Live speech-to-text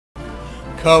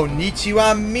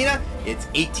Konnichiwa Mina. It's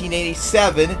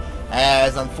 1887,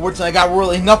 as unfortunately I got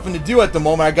really nothing to do at the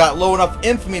moment. I got low enough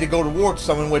infamy to go to war with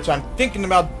someone, which I'm thinking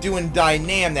about doing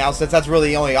Dynam now, since that's really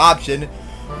the only option.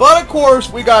 But of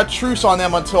course, we got a truce on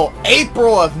them until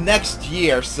April of next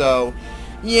year, so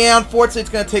yeah, unfortunately it's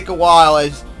going to take a while,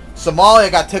 as Somalia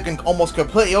got taken almost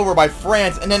completely over by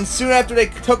France, and then soon after they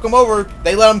took them over,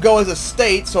 they let them go as a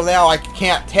state, so now I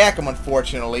can't attack them,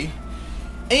 unfortunately.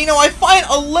 And you know, I find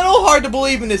a little hard to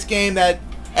believe in this game that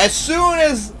as soon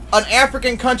as an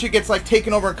African country gets like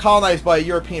taken over and colonized by a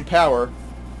European power...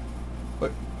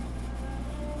 What?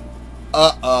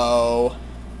 Uh-oh.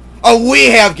 Oh, we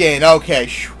have gained. Okay.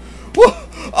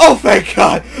 Oh, thank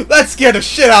God. That scared the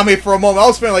shit out of me for a moment. I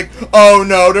was feeling like, oh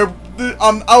no,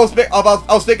 I was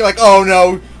thinking like, oh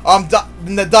no,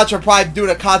 the Dutch are probably doing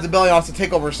a Casabelli on us to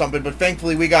take over or something, but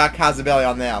thankfully we got a Casabelli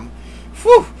on them.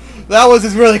 Whew. That was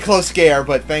a really close scare,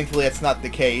 but thankfully it's not the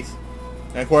case.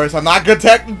 And of course, I'm not going to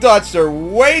attack the Dutch. They're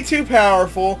way too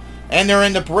powerful, and they're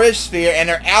in the British sphere, and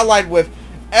they're allied with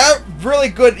really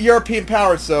good European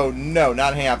powers, so no,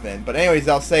 not happening. But anyways,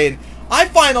 I was saying, I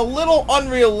find a little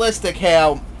unrealistic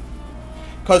how,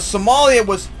 because Somalia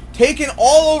was taken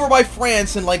all over by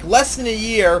France in like less than a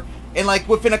year, and like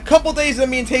within a couple days of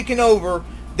them being taken over,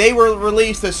 they were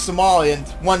released as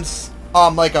Somalians once,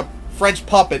 like a French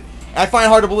puppet. And I find it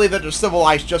hard to believe that they're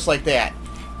civilized just like that.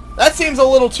 That seems a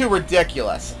little too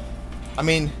ridiculous. I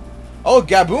mean, oh,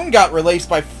 Gabon got released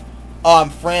by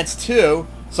France too.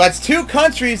 So that's two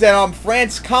countries that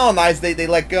France colonized, they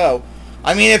let go.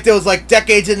 I mean, if there was like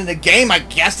decades into the game, I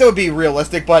guess it would be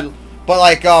realistic, but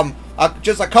like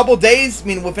just a couple days, I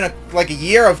mean within like a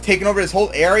year of taking over this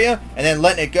whole area and then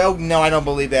letting it go, no, I don't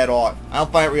believe that at all. I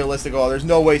don't find it realistic at all. There's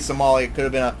no way Somalia could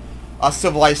have been a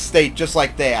civilized state just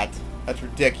like that. That's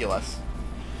ridiculous.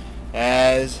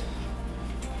 As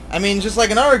I mean, just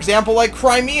like another example, like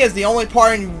Crimea is the only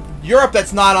part in Europe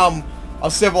that's not a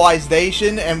civilized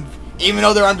nation, and even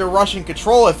though they're under Russian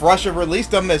control, if Russia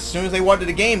released them as soon as they wanted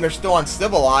the game, they're still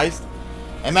uncivilized.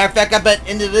 And matter of fact, I bet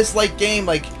into this like game,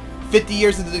 like 50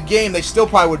 years into the game, they still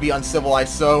probably would be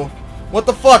uncivilized. So what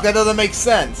the fuck? That doesn't make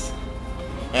sense.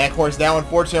 And of course, now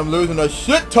unfortunately, I'm losing a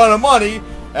shit ton of money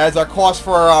as our costs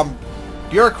for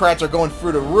bureaucrats are going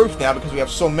through the roof now because we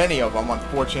have so many of them,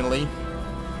 unfortunately.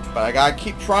 But I gotta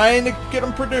keep trying to get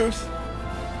them produced.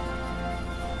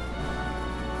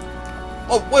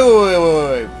 Oh,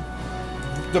 wait.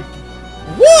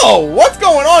 Whoa! What's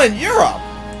going on in Europe?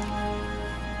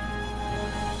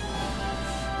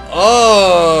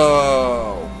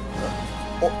 Oh.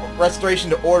 Restoration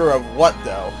to order of what,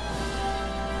 though?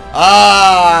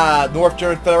 Ah! North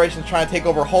German Federation is trying to take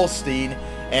over Holstein,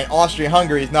 and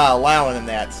Austria-Hungary is not allowing them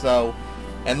that, so...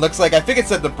 And looks like, I think it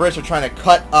said the British are trying to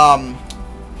cut,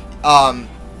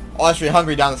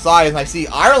 Austria-Hungary down the size, and I see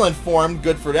Ireland formed.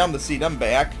 Good for them to see them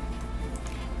back.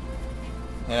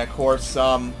 And of course,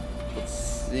 let's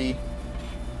see.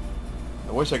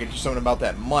 I wish I could do something about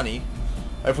that money.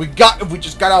 If we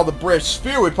just got out of the British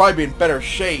sphere, we'd probably be in better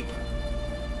shape.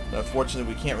 But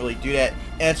unfortunately, we can't really do that.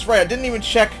 And it's right, I didn't even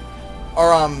check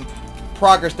our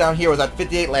progress down here. It was at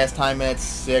 58 last time, and it's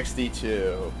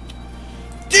 62.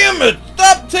 Damn it!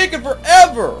 Stop taking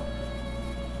forever!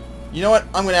 You know what?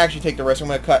 I'm going to actually take the risk. I'm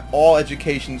going to cut all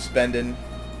education spending,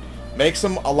 make a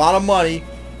lot of money,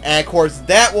 and of course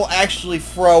that will actually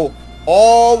throw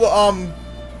all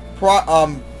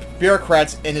the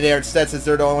bureaucrats into there instead, since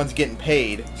they're the only ones getting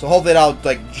paid. So hopefully that'll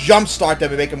like jumpstart them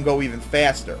and make them go even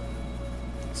faster.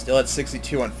 Still at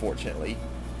 62, unfortunately.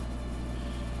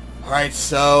 Alright,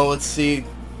 so let's see.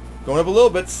 Going up a little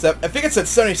bit. I think it said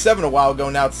 77 a while ago.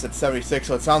 Now it's at 76,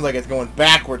 so it sounds like it's going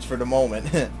backwards for the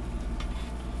moment.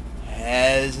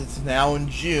 As it's now in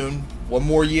June, one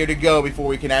more year to go before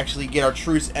we can actually get our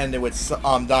truce ended with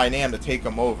Dynam to take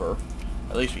them over.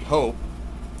 At least we hope.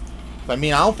 I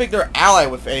mean, I don't think they're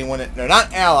allied with anyone. They're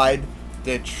not allied.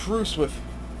 They're truce with...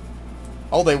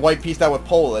 Oh, they white peaced out with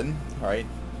Poland. Alright.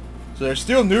 So they're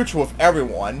still neutral with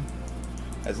everyone.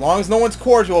 As long as no one's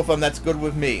cordial with them, that's good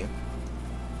with me.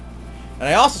 And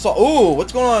I also saw... Ooh,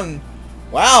 what's going on?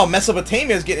 Wow,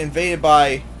 Mesopotamia is getting invaded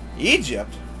by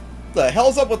Egypt. What the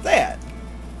hell's up with that?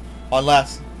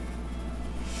 Unless...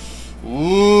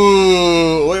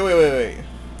 Ooh, wait.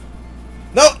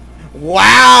 No!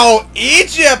 Wow!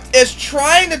 Egypt is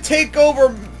trying to take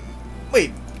over...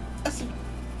 Wait.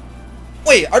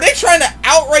 Wait, are they trying to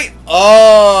outright...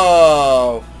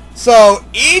 Oh! So,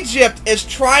 Egypt is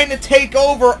trying to take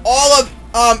over all of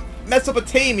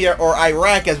Mesopotamia, or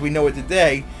Iraq as we know it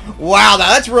today. Wow, now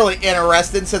that's really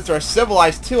interesting, since they're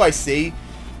civilized too, I see.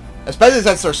 Especially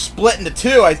since they're split into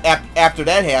two after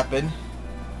that happened.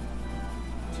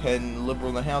 10 liberal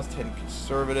in the House, 10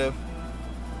 conservative.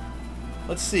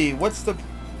 Let's see, what's the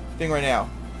thing right now?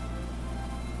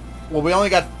 Well, we only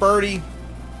got 30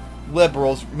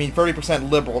 liberals, I mean 30%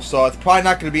 liberals, so it's probably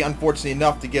not going to be, unfortunately,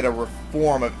 enough to get a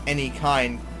reform of any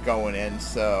kind going in,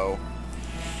 so...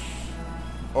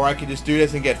 Or I could just do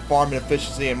this and get farming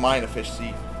efficiency and mine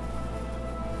efficiency.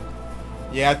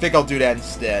 Yeah, I think I'll do that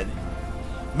instead.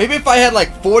 Maybe if I had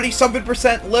like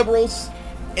 40-something% liberals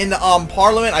in the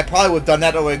parliament, I probably would have done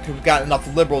that, or we could have got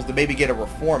enough liberals to maybe get a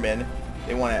reform in.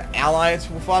 They want an alliance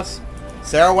with us.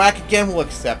 Sarawak again, we'll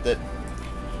accept it.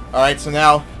 Alright, so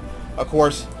now, of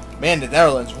course, man, the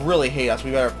Netherlands really hate us.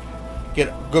 We better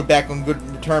get good back on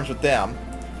good terms with them.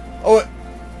 Oh,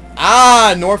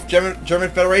 North German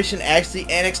Federation actually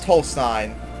annexed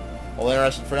Holstein. Well,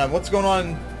 interesting for them. What's going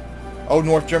on? Oh,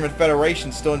 North German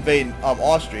Federation still invading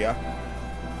Austria.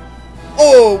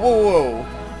 Oh, whoa, whoa.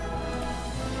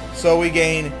 So we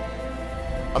gain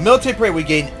a military parade. We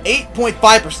gain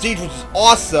 8.5 prestige, which is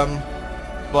awesome.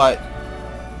 But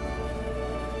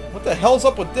what the hell's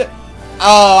up with this?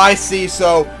 Oh, I see.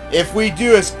 So if we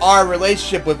do this, our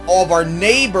relationship with all of our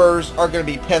neighbors are going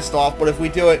to be pissed off. But if we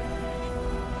do it,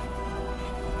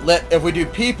 if we do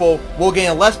people, we'll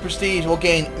gain less prestige. We'll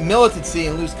gain militancy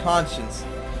and lose conscience,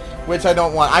 which I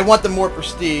don't want. I want the more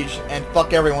prestige and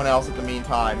fuck everyone else at the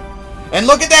meantime. And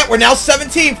look at that, we're now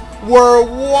 17th. We're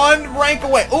one rank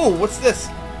away. Ooh, what's this?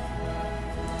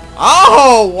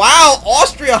 Oh, wow.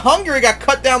 Austria-Hungary got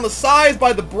cut down the size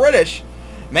by the British.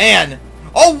 Man.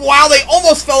 Oh, wow, they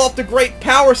almost fell off the great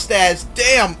power status.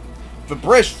 Damn. The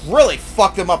British really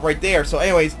fucked them up right there. So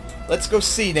anyways, let's go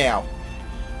see now.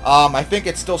 I think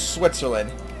it's still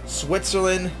Switzerland.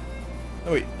 Switzerland.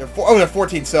 Oh, wait, they're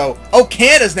 14, so... Oh,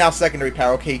 Canada's now secondary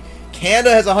power. Okay,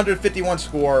 Canada has 151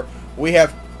 score. We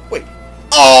have... Wait.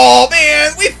 Oh,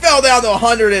 man! We fell down to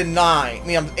 109. I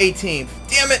mean, I'm 18th.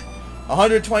 Damn it!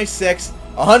 126.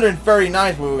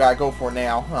 139 is what we gotta go for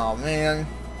now. Oh, man.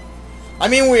 I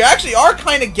mean, we actually are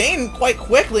kind of gaining quite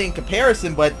quickly in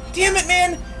comparison, but... Damn it,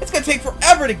 man! It's gonna take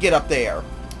forever to get up there.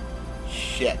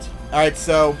 Shit. Alright,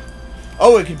 so...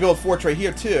 Oh, we could build a fort right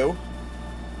here, too.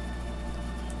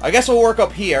 I guess we'll work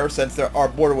up here, since they're our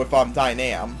border with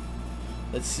Dynam.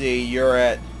 Let's see, you're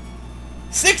at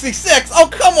 66! Oh,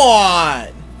 come on!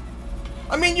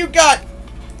 I mean, you got...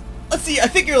 Let's see, I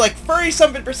think you're like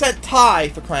 30-something% Thai,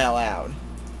 for crying out loud.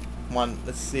 Come on,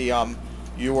 let's see,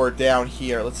 you are down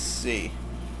here, let's see.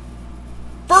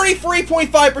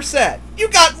 33.5%! You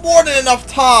got more than enough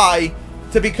Thai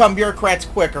to become bureaucrats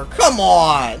quicker. Come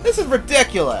on! This is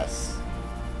ridiculous.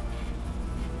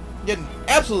 Getting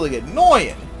absolutely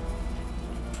annoying.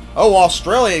 Oh,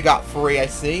 Australia got free, I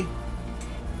see.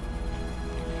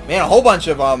 Man, a whole bunch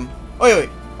of, Oh, wait.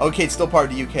 Okay, it's still part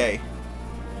of the UK.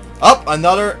 Up,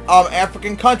 another,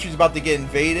 African country's about to get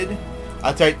invaded.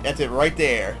 That's it right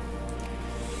there.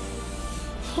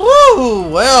 Whew,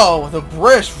 well, the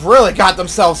British really got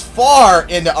themselves far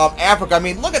into, Africa. I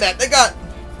mean, look at that. They got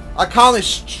a colony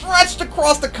stretched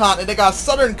across the continent. They got a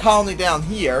southern colony down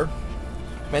here.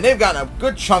 Man, they've gotten a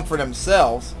good chunk for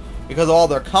themselves because of all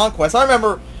their conquests. I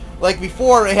remember, like,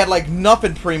 before, they had, like,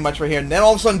 nothing pretty much right here. And then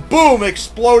all of a sudden, boom, it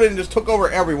exploded and just took over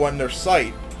everyone in their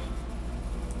sight.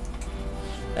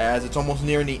 As it's almost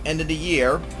nearing the end of the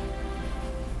year.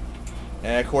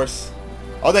 And, of course...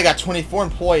 Oh, they got 24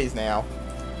 employees now.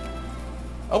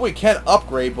 Oh, we can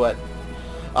upgrade, but...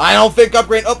 I don't think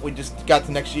upgrade... Oh, we just got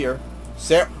to next year.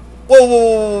 Whoa, whoa,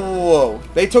 whoa, whoa, whoa.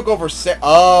 They took over...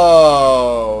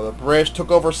 Oh, the British took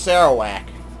over Sarawak.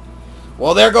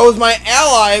 Well, there goes my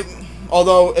ally...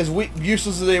 Although, as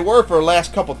useless as they were for the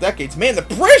last couple decades, man, the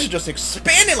British are just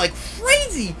expanding like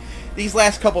crazy these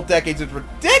last couple decades. It's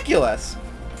ridiculous.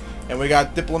 And we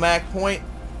got diplomatic point.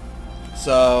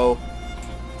 So,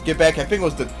 get back. I think it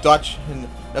was the Dutch. And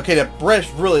okay, the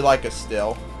British really like us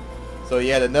still. So,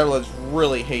 yeah, the Netherlands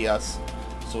really hate us.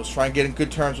 So, let's try and get in good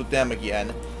terms with them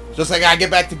again. Just like I get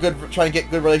back to trying to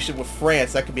get good relationship with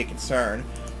France. That could be a concern.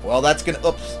 Well, that's gonna.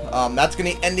 Oops. That's gonna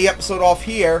end the episode off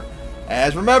here.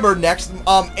 As remember, next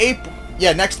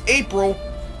April,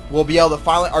 we'll be able to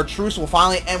finally, our truce will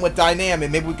finally end with Dynam, and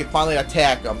maybe we can finally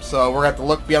attack them. So we're gonna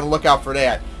have to be on the lookout for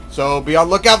that. So be on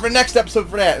the lookout for the next episode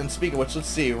for that. And speaking of which, let's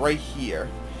see right here,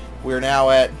 we're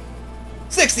now at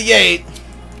 68.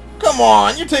 Come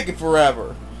on, you're taking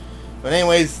forever. But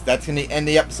anyways, that's gonna end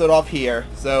the episode off here.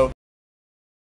 So.